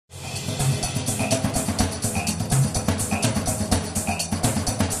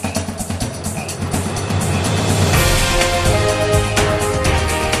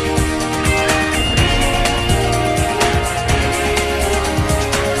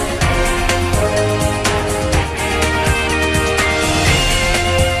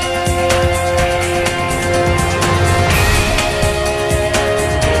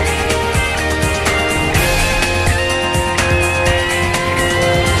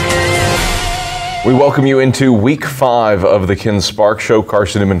We welcome you into Week 5 of the Ken Sparks Show.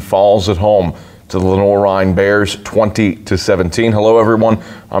 Carson-Newman falls at home to the Lenoir-Rhyne Bears, 20-17. Hello, everyone.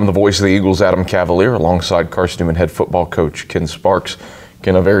 I'm the voice of the Eagles, Adam Cavalier, alongside Carson-Newman head football coach Ken Sparks.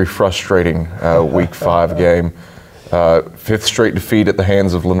 Ken, a very frustrating Week 5 game. Fifth straight defeat at the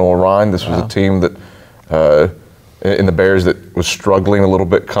hands of Lenoir-Rhyne. This was a team that, in the Bears, that was struggling a little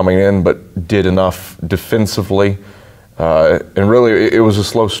bit coming in, but did enough defensively. And really, it was a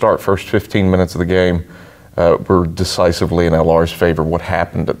slow start. First 15 minutes of the game were decisively in LR's favor. What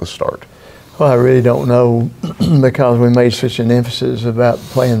happened at the start? Well, I really don't know because we made such an emphasis about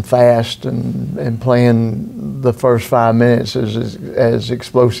playing fast and playing the first 5 minutes as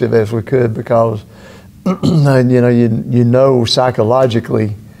explosive as we could because, you know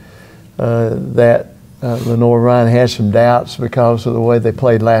psychologically that Lenoir-Rhyne had some doubts because of the way they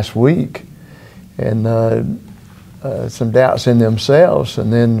played last week. And some doubts in themselves,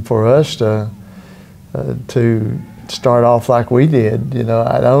 and then for us to start off like we did,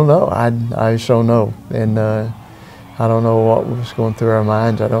 I don't know. I just don't know, and I don't know what was going through our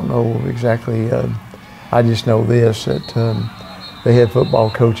minds. I don't know exactly. I just know this, that the head football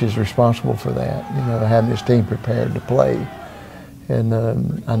coach is responsible for that. Having his team prepared to play, and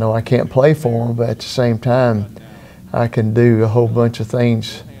I know I can't play for them, but at the same time, I can do a whole bunch of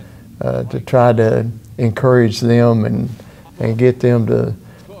things to try to encourage them and get them to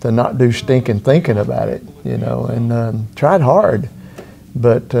not do stinking thinking about it, and tried hard,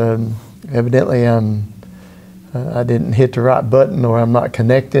 but evidently I didn't hit the right button, or I'm not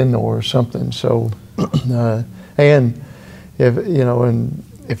connecting or something. So, and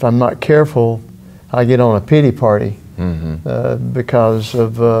if I'm not careful, I get on a pity party because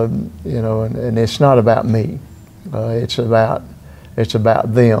of and it's not about me. It's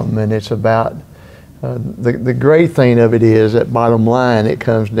about them, and it's about. The great thing of it is that bottom line, it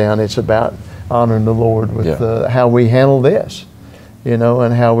comes down, it's about honoring the Lord with how we handle this, and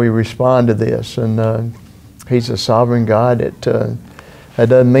how we respond to this. And He's a sovereign God. That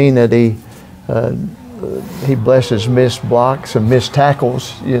doesn't mean that He blesses missed blocks and missed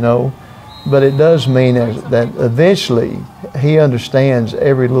tackles, but it does mean that eventually He understands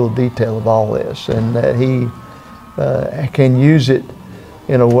every little detail of all this, and that He can use it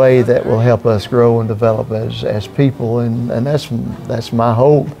in a way that will help us grow and develop as people, and that's my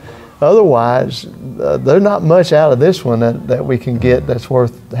hope. Otherwise, there's not much out of this one that we can get that's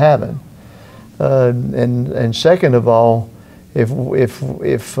worth having. And second of all, if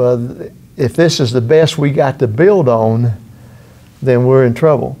this is the best we got to build on, then we're in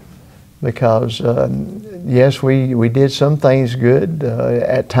trouble, because yes, we did some things good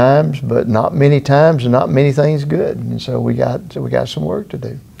at times, but not many times and not many things good, and so we got some work to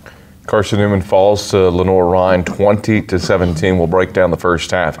do. Carson-Newman falls to Lenoir-Rhyne 20-17. We'll break down the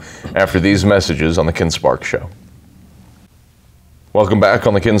first half after these messages on the Ken Sparks Show. Welcome back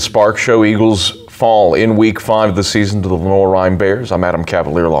on the Ken Sparks Show. Eagles fall in Week 5 of the season to the Lenoir-Rhyne Bears. I'm Adam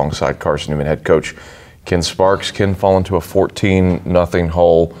Cavalier alongside Carson-Newman head coach Ken Sparks. Ken fall into a 14-0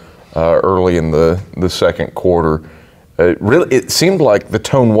 hole early in the second quarter. It seemed like the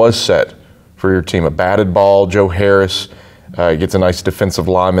tone was set for your team. A batted ball, Joe Harris gets a nice defensive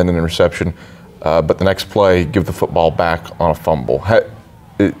lineman and interception, but the next play, give the football back on a fumble. How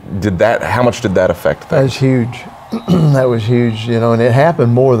much did that affect things? That was huge. That was huge, and it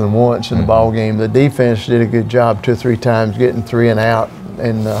happened more than once in the ball game. The defense did a good job 2 or 3 times getting 3 and out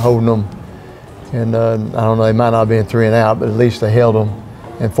and holding them. And I don't know, they might not have been 3 and out, but at least they held them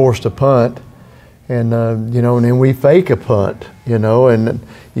and forced a punt. And, and then we fake a punt, and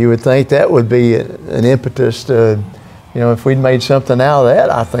you would think that would be an impetus to, if we'd made something out of that,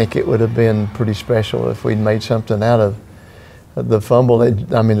 I think it would have been pretty special. If we'd made something out of the fumble, the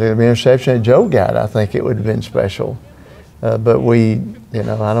interception that Joe got, I think it would have been special. But we, I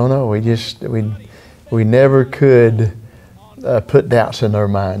don't know, we never could put doubts in their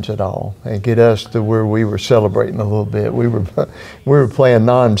minds at all and get us to where we were celebrating a little bit. We were playing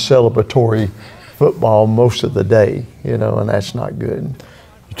non-celebratory football most of the day, and that's not good.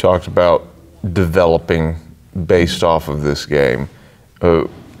 You talked about developing based off of this game.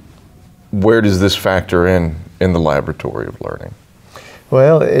 Where does this factor in the laboratory of learning?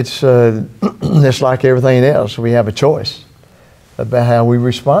 Well, it's like everything else. We have a choice about how we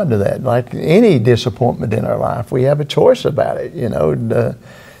respond to that. Like any disappointment in our life, we have a choice about it.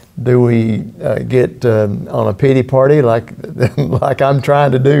 Do we get on a pity party like I'm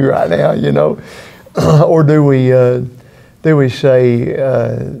trying to do right now, or do we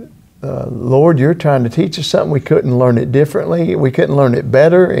say, Lord, you're trying to teach us something, we couldn't learn it differently, we couldn't learn it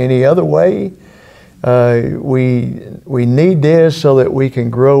better any other way, We need this so that we can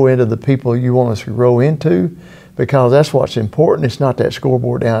grow into the people you want us to grow into, because that's what's important. It's not that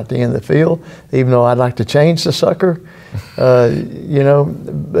scoreboard down at the end of the field, even though I'd like to change the sucker. You know,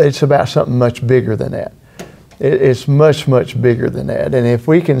 it's about something much bigger than that. It's much, much bigger than that. And if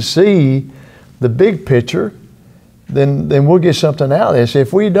we can see the big picture, then we'll get something out of this.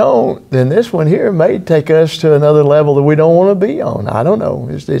 If we don't, then this one here may take us to another level that we don't want to be on. I don't know.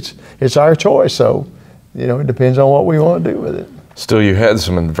 It's our choice. So, you know, it depends on what we want to do with it. Still, you had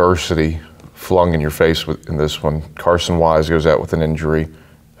some adversity flung in your face in this one. Carson Wise goes out with an injury.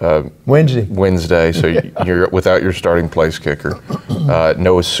 Wednesday, so you're without your starting place kicker.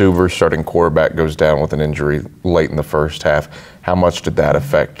 Noah Suber, starting quarterback, goes down with an injury late in the first half. How much did that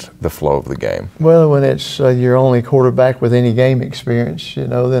affect the flow of the game? Well, when it's your only quarterback with any game experience, you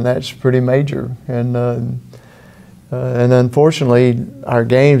know, then that's pretty major. And unfortunately, our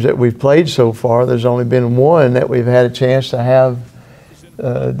games that we've played so far, there's only been one that we've had a chance to have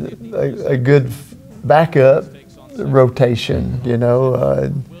a good backup rotation, you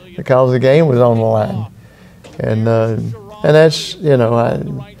know, because the game was on the line. And that's, you know,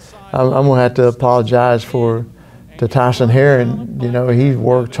 I'm going to have to apologize to Tyson Herron. You know, he's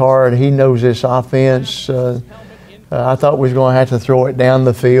worked hard. He knows this offense. I thought we was going to have to throw it down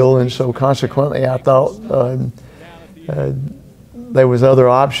the field, and so consequently I thought there was other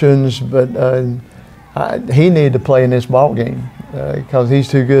options, but he needed to play in this ball game because he's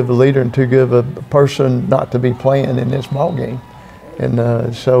too good of a leader and too good of a person not to be playing in this ball game.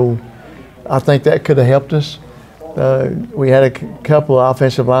 And so I think that could have helped us. We had a couple of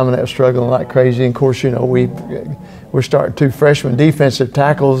offensive linemen that were struggling like crazy. And of course, you know, we're starting 2 freshman defensive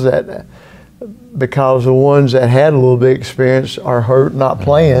tackles that, because the ones that had a little bit of experience are hurt, not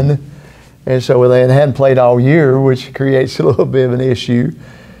playing. And so they hadn't played all year, which creates a little bit of an issue.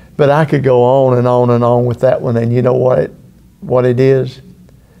 But I could go on and on and on with that one. And you know what it is?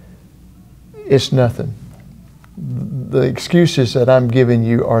 It's nothing. The excuses that I'm giving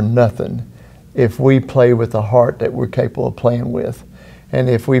you are nothing if we play with the heart that we're capable of playing with, and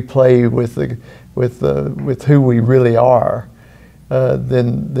if we play with who we really are,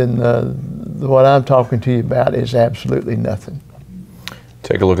 then what I'm talking to you about is absolutely nothing.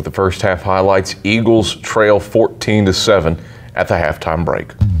 Take a look at the first half highlights. Eagles trail 14-7 at the halftime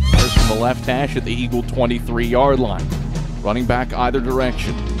break. There's from the left hash at the Eagle 23-yard line. Running back either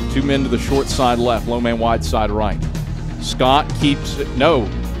direction. 2 men to the short side left, low man wide side right. Scott keeps it. No,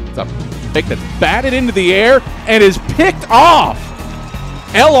 it's a pick that's batted into the air and is picked off.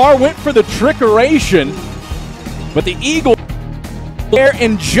 LR went for the trickeration, but the Eagles there,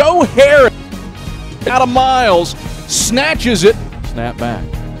 and Joe Harris out of miles snatches it. Snap back.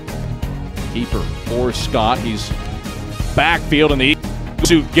 Keeper for Scott. He's backfield, and the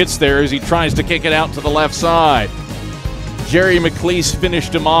Eagles gets there as he tries to kick it out to the left side. Jerry McLeese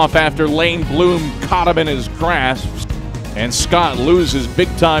finished him off after Lane Bloom caught him in his grasp. And Scott loses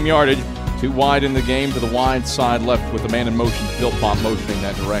big-time yardage. 2 wide in the game to the wide side left with the man in motion, Philpott motioning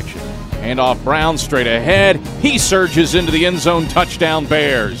that direction. Handoff Brown straight ahead. He surges into the end zone. Touchdown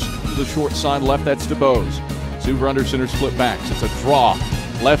Bears. To the short side left, that's DeBose. Suver under center split backs. It's a draw.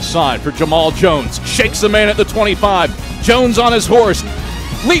 Left side for Jamal Jones. Shakes the man at the 25. Jones on his horse.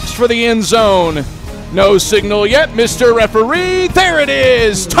 Leaps for the end zone. No signal yet, Mr. Referee. There it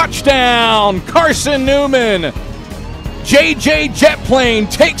is. Touchdown, Carson-Newman. JJ Jet Plane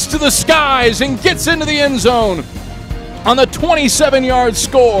takes to the skies and gets into the end zone on the 27-yard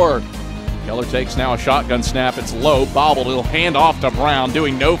score. Keller takes now a shotgun snap. It's low, bobbled. It'll hand off to Brown,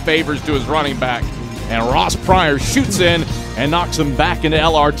 doing no favors to his running back. And Ross Pryor shoots in and knocks him back into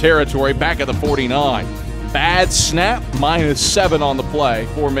LR territory, back at the 49. Bad snap, -7 on the play.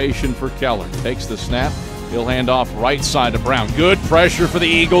 Formation for Keller. Takes the snap. He'll hand off right side to Brown. Good pressure for the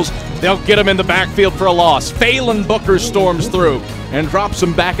Eagles. They'll get him in the backfield for a loss. Phelan Booker storms through and drops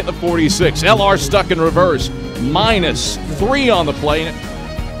him back at the 46. LR stuck in reverse. -3 on the play.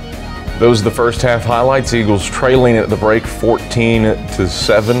 Those are the first half highlights. Eagles trailing at the break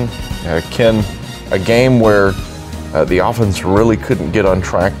 14-7. Ken, a game where the offense really couldn't get on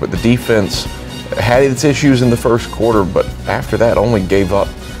track, but the defense had its issues in the first quarter, but after that only gave up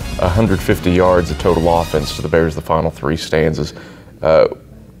 150 yards of total offense to the Bears the final 3 stanzas.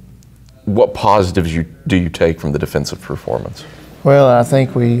 What positives do you take from the defensive performance? Well, I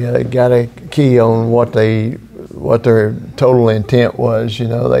think we got a key on what their total intent was. You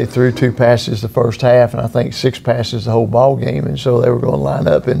know, they threw 2 passes the first half, and I think 6 passes the whole ball game, and so they were going to line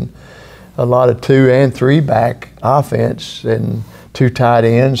up in a lot of 2 and 3 back offense and 2 tight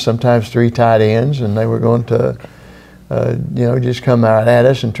ends, sometimes 3 tight ends, and they were going to just come out at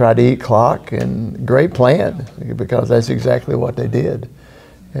us and try to eat clock. And great plan, because that's exactly what they did.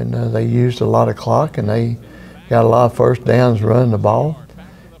 And they used a lot of clock, and they got a lot of first downs running the ball.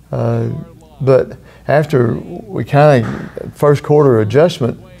 But after we kind of first quarter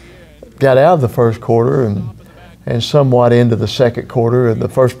adjustment, got out of the first quarter and somewhat into the second quarter, and the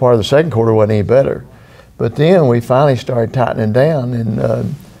first part of the second quarter wasn't any better. But then we finally started tightening down,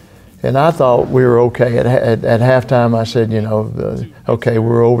 and I thought we were okay. At halftime, I said, okay,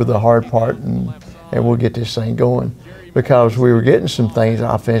 we're over the hard part, and we'll get this thing going, because we were getting some things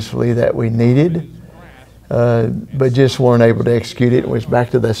offensively that we needed, but just weren't able to execute it. It was back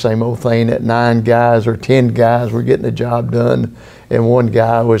to that same old thing that 9 guys or 10 guys were getting the job done, and one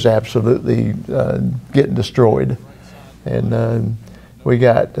guy was absolutely getting destroyed. And we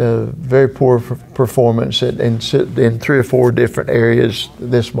got very poor performance in 3 or 4 different areas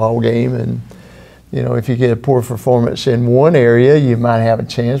this ball game. And if you get a poor performance in one area, you might have a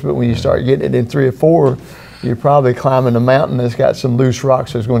chance. But when you start getting it in 3 or 4, you're probably climbing a mountain that's got some loose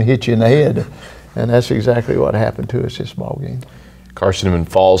rocks that's going to hit you in the head. And that's exactly what happened to us this ball game. Carson-Newman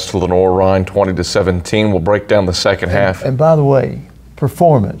falls to Lenoir-Rhyne 20-17. We'll break down the second half. And by the way,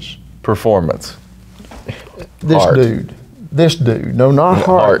 performance. Performance. This dude, no, not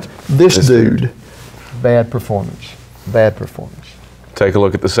heart. This dude, bad performance. Bad performance. Take a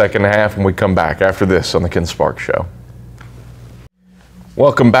look at the second half when we come back after this on the Ken Sparks Show.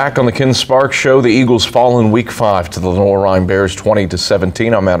 Welcome back on the Ken Sparks Show. The Eagles fall in Week 5 to the Lenoir-Rhyne Bears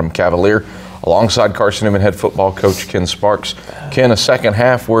 20-17. I'm Adam Cavalier, alongside Carson-Newman head football coach Ken Sparks. Ken, a second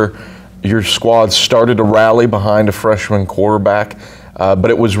half where your squad started to rally behind a freshman quarterback, but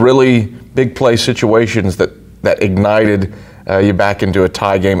it was really big play situations that ignited you back into a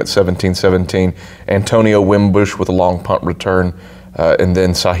tie game at 17-17. Antonio Wimbush with a long punt return, and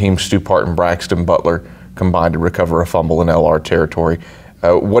then Saheem Stupart and Braxton Butler combined to recover a fumble in LR territory.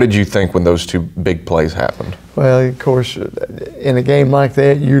 What did you think when those 2 big plays happened? Well, of course, in a game like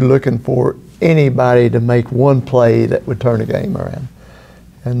that, you're looking for anybody to make one play that would turn the game around.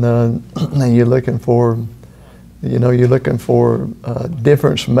 And you're looking for,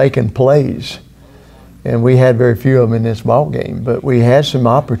 difference-making plays. And we had very few of them in this ball game, but we had some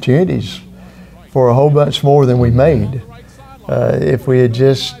opportunities for a whole bunch more than we made. If we had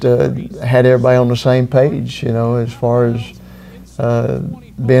just had everybody on the same page, as far as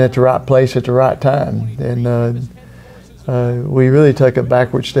being at the right place at the right time. And we really took a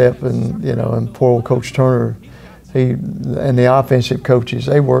backward step, and poor old Coach Turner, and the offensive coaches,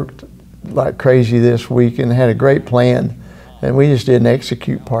 they worked like crazy this week and had a great plan, and we just didn't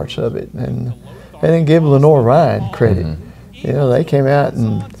execute parts of it. And then give Lenoir-Rhyne credit. They came out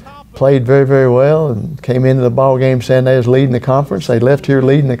and played very, very well and came into the ball game saying they was leading the conference. They left here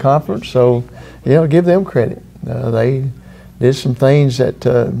leading the conference, so give them credit. They did some things that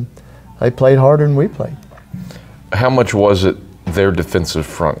they played harder than we played. How much was it their defensive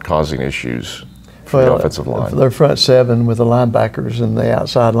front causing issues for the offensive line? Their front 7 with the linebackers and the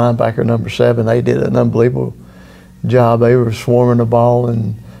outside linebacker number 7, they did an unbelievable job. They were swarming the ball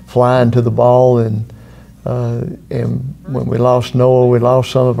and flying to the ball, and when we lost Noah, we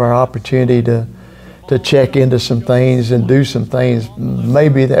lost some of our opportunity to check into some things and do some things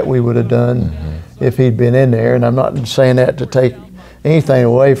maybe that we would have done if he'd been in there. And I'm not saying that to take anything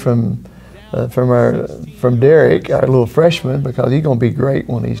away from Derek, our little freshman, because he's going to be great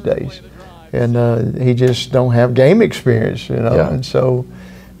one of these days. And he just don't have game experience, Yeah. And so,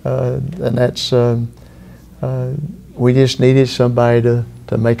 and that's we just needed somebody to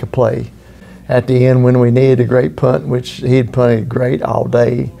make a play. At the end, when we needed a great punt, which he'd punted great all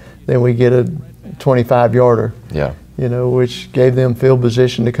day, then we get a 25-yarder, yeah. Which gave them field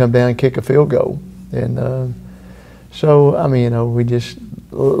position to come down and kick a field goal. And so, I mean, we just,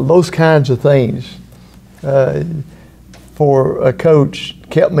 those kinds of things for a coach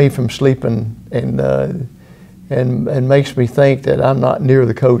kept me from sleeping, and makes me think that I'm not near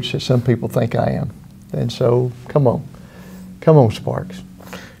the coach that some people think I am. And so, come on, Sparks.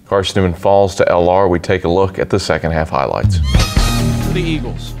 Carson-Newman falls to LR. We take a look at the second half highlights. For the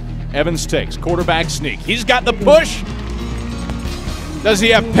Eagles, Evans takes quarterback sneak. He's got the push. Does he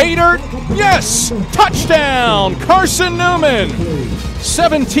have pay dirt? Yes! Touchdown, Carson-Newman.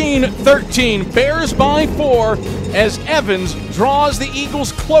 17-13, Bears by 4 as Evans draws the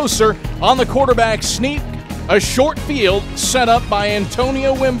Eagles closer on the quarterback sneak. A short field set up by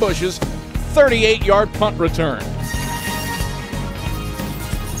Antonio Wimbush's 38-yard punt return.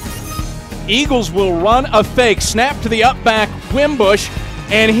 Eagles will run a fake snap to the up back Wimbush,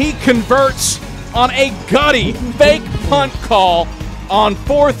 and he converts on a gutty fake punt call on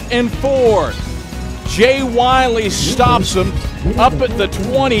 4th and 4. Jay Wiley stops him up at the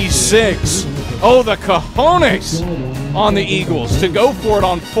 26. Oh, the cojones on the Eagles to go for it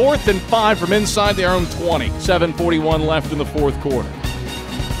on 4th and 5 from inside their own 20. 7:41 left in the fourth quarter.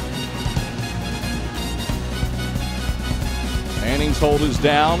 Manning's hold is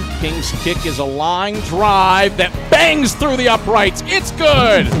down. King's kick is a line drive that bangs through the uprights. It's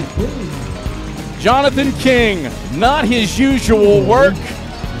good. Jonathan King, not his usual work,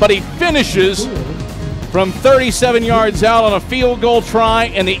 but he finishes from 37 yards out on a field goal try,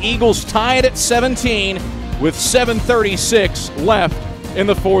 and the Eagles tie it at 17 with 7:36 left in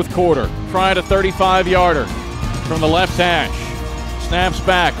the fourth quarter. Try a 35-yarder from the left hash. Snaps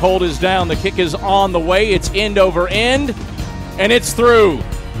back, hold is down, the kick is on the way, it's end over end, and it's through.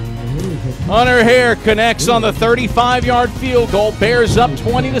 Hunter Hare connects on the 35-yard field goal. Bears up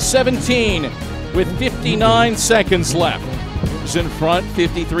 20-17 with 59 seconds left. He's in front,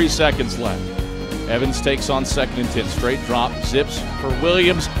 53 seconds left. Evans takes on 2nd and 10. Straight drop, zips for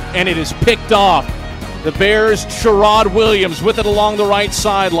Williams, and it is picked off. The Bears, Sherrod Williams with it along the right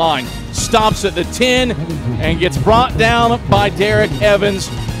sideline. Stops at the 10 and gets brought down by Derek Evans,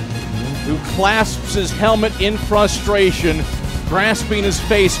 who clasps his helmet in frustration, grasping his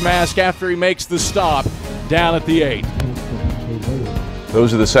face mask after he makes the stop down at the 8.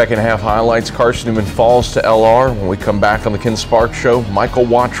 Those are the second half highlights. Carson-Newman falls to LR. When we come back on the Ken Sparks Show, Michael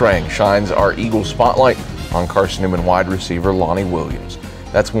Watrang shines our Eagle spotlight on Carson-Newman wide receiver Lonnie Williams.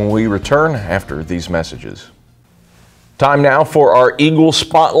 That's when we return after these messages. Time now for our Eagle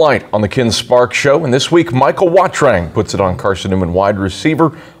spotlight on the Ken Sparks Show. And this week, Michael Watrang puts it on Carson-Newman wide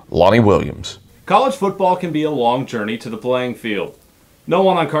receiver Lonnie Williams. College football can be a long journey to the playing field. No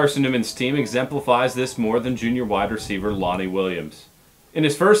one on Carson-Newman's team exemplifies this more than junior wide receiver Lonnie Williams. In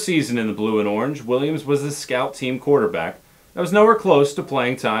his first season in the blue and orange, Williams was the scout team quarterback that was nowhere close to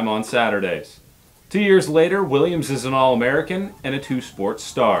playing time on Saturdays. 2 years later, Williams is an All-American and a two-sports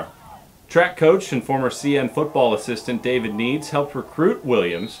star. Track coach and former CN football assistant David Needs helped recruit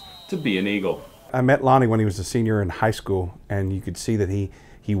Williams to be an Eagle. I met Lonnie when he was a senior in high school, and you could see that he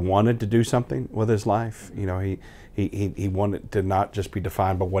wanted to do something with his life. You know, he wanted to not just be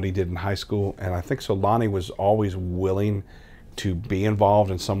defined by what he did in high school, and I think so Lonnie was always willing to be involved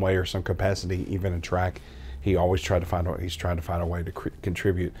in some way or some capacity, even in track. He's trying to find a way to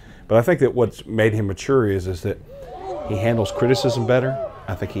contribute. But I think that what's made him mature is that he handles criticism better.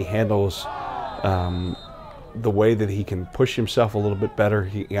 I think he handles the way that he can push himself a little bit better.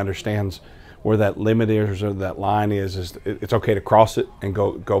 He understands where that limit is or that line is it's okay to cross it and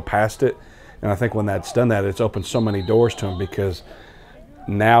go past it. And I think when that's done that, it's opened so many doors to him, because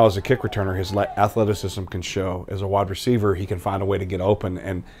now as a kick returner, his athleticism can show. As a wide receiver, he can find a way to get open,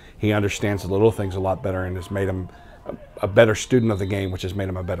 and he understands the little things a lot better, and has made him a better student of the game, which has made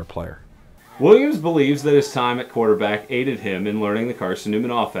him a better player. Williams believes that his time at quarterback aided him in learning the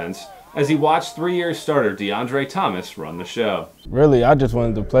Carson-Newman offense as he watched 3-year starter DeAndre Thomas run the show. Really, I just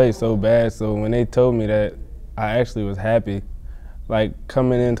wanted to play so bad, so when they told me that, I actually was happy. Like,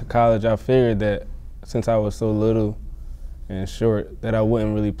 coming into college, I figured that since I was so little and short, that I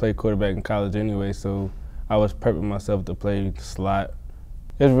wouldn't really play quarterback in college anyway, so I was prepping myself to play slot.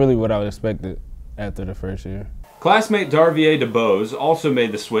 It's really what I expected after the first year. Classmate Darvier DeBose also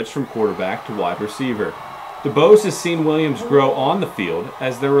made the switch from quarterback to wide receiver. DeBose has seen Williams grow on the field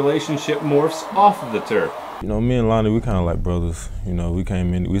as their relationship morphs off of the turf. You know, me and Lonnie, we kind of like brothers. You know, we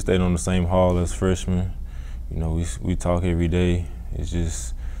stayed on the same hall as freshmen. You know, we talk every day. It's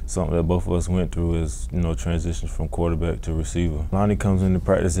just something that both of us went through is, you know, transition from quarterback to receiver. Lonnie comes into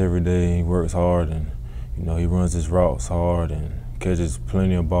practice every day, he works hard, and, you know, he runs his routes hard and catches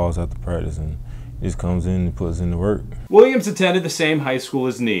plenty of balls after practice, and just comes in and puts in the work. Williams attended the same high school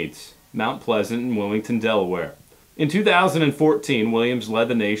as Needs, Mount Pleasant in Wilmington, Delaware. In 2014, Williams led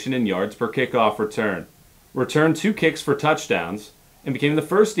the nation in yards per kickoff return, returned 2 kicks for touchdowns, and became the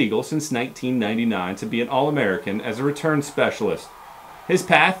first Eagle since 1999 to be an All-American as a return specialist. His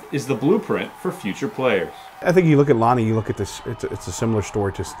path is the blueprint for future players. I think you look at Lonnie, you look at this, it's a similar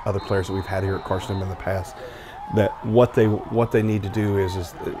story to other players that we've had here at Carson in the past, that what they need to do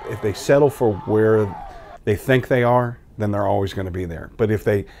is if they settle for where they think they are, then they're always going to be there. But if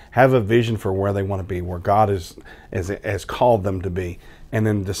they have a vision for where they want to be, where God has called them to be, and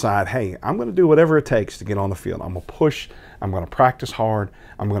then decide, hey, I'm going to do whatever it takes to get on the field. I'm going to push, I'm going to practice hard,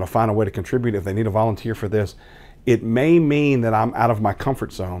 I'm going to find a way to contribute. If they need a volunteer for this, it may mean that I'm out of my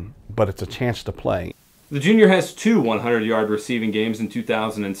comfort zone, but it's a chance to play. The junior has 2 100-yard receiving games in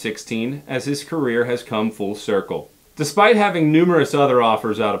 2016 as his career has come full circle. Despite having numerous other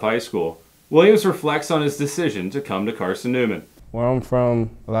offers out of high school, Williams reflects on his decision to come to Carson-Newman. where I'm from,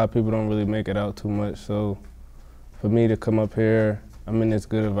 a lot of people don't really make it out too much. So for me to come up here, I'm in this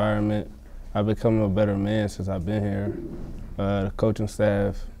good environment. I've become a better man since I've been here. The coaching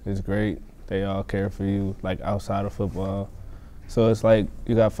staff is great. They all care for you, like outside of football. So it's like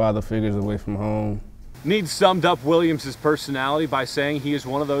you got father figures away from home. Need summed up Williams' personality by saying he is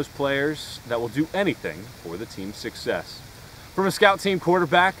one of those players that will do anything for the team's success. From a scout team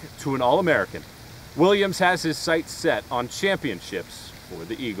quarterback to an All-American, Williams has his sights set on championships for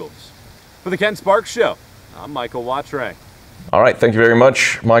the Eagles. For the Ken Sparks Show, I'm Michael Wattrang. All right, thank you very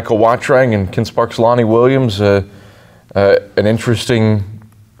much, Michael Wattrang and Ken Sparks. Lonnie Williams, an interesting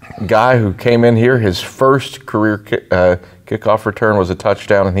guy who came in here. His first career kickoff return was a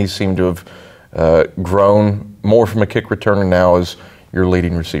touchdown, and he seemed to have grown more from a kick returner now as your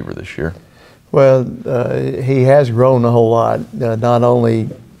leading receiver this year. Well, he has grown a whole lot, not only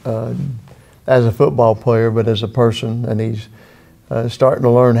as a football player, but as a person, and he's starting to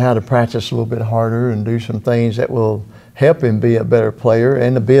learn how to practice a little bit harder and do some things that will help him be a better player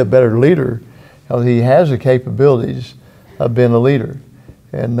and to be a better leader, because he has the capabilities of being a leader.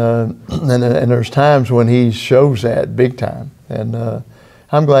 And there's times when he shows that big time. And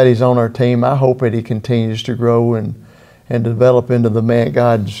I'm glad he's on our team. I hope that he continues to grow and develop into the man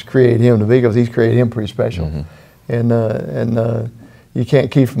God's created him to be, because he's created him pretty special. Mm-hmm. You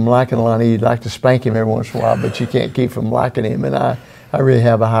can't keep from liking Lonnie. You'd like to spank him every once in a while, but you can't keep from liking him. And I really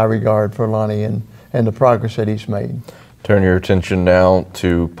have a high regard for Lonnie and the progress that he's made. Turn your attention now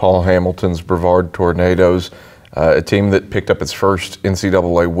to Paul Hamilton's Brevard Tornadoes, a team that picked up its first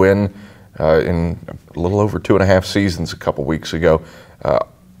NCAA win in a little over 2.5 seasons a couple weeks ago.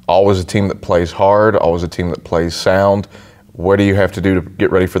 Always a team that plays hard, always a team that plays sound. What do you have to do to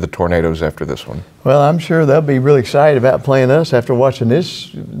get ready for the Tornadoes after this one? Well, I'm sure they'll be really excited about playing us after watching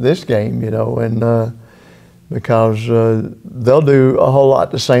this game, and because they'll do a whole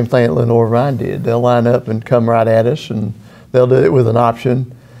lot the same thing that Lenoir-Rhyne did. They'll line up and come right at us, and they'll do it with an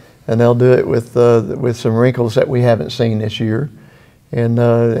option, and they'll do it with some wrinkles that we haven't seen this year. And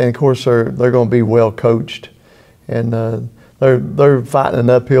of course, they're going to be well coached, and they're fighting an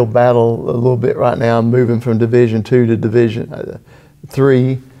uphill battle a little bit right now, moving from Division II to Division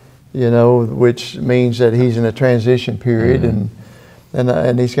III, which means that he's in a transition period,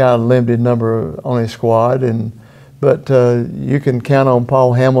 and he's got a limited number on his squad, but you can count on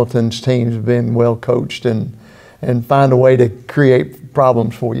Paul Hamilton's teams being well coached and find a way to create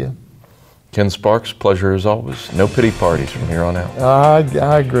problems for you. Ken Sparks, pleasure as always. No pity parties from here on out.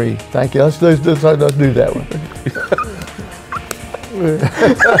 I agree. Thank you. Let's do that one.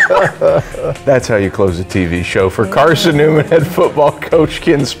 That's how you close a TV show. For Carson-Newman head football coach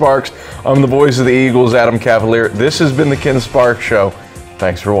Ken Sparks, I'm the voice of the Eagles, Adam Cavalier. This has been the Ken Sparks Show.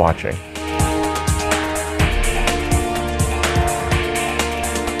 Thanks for watching.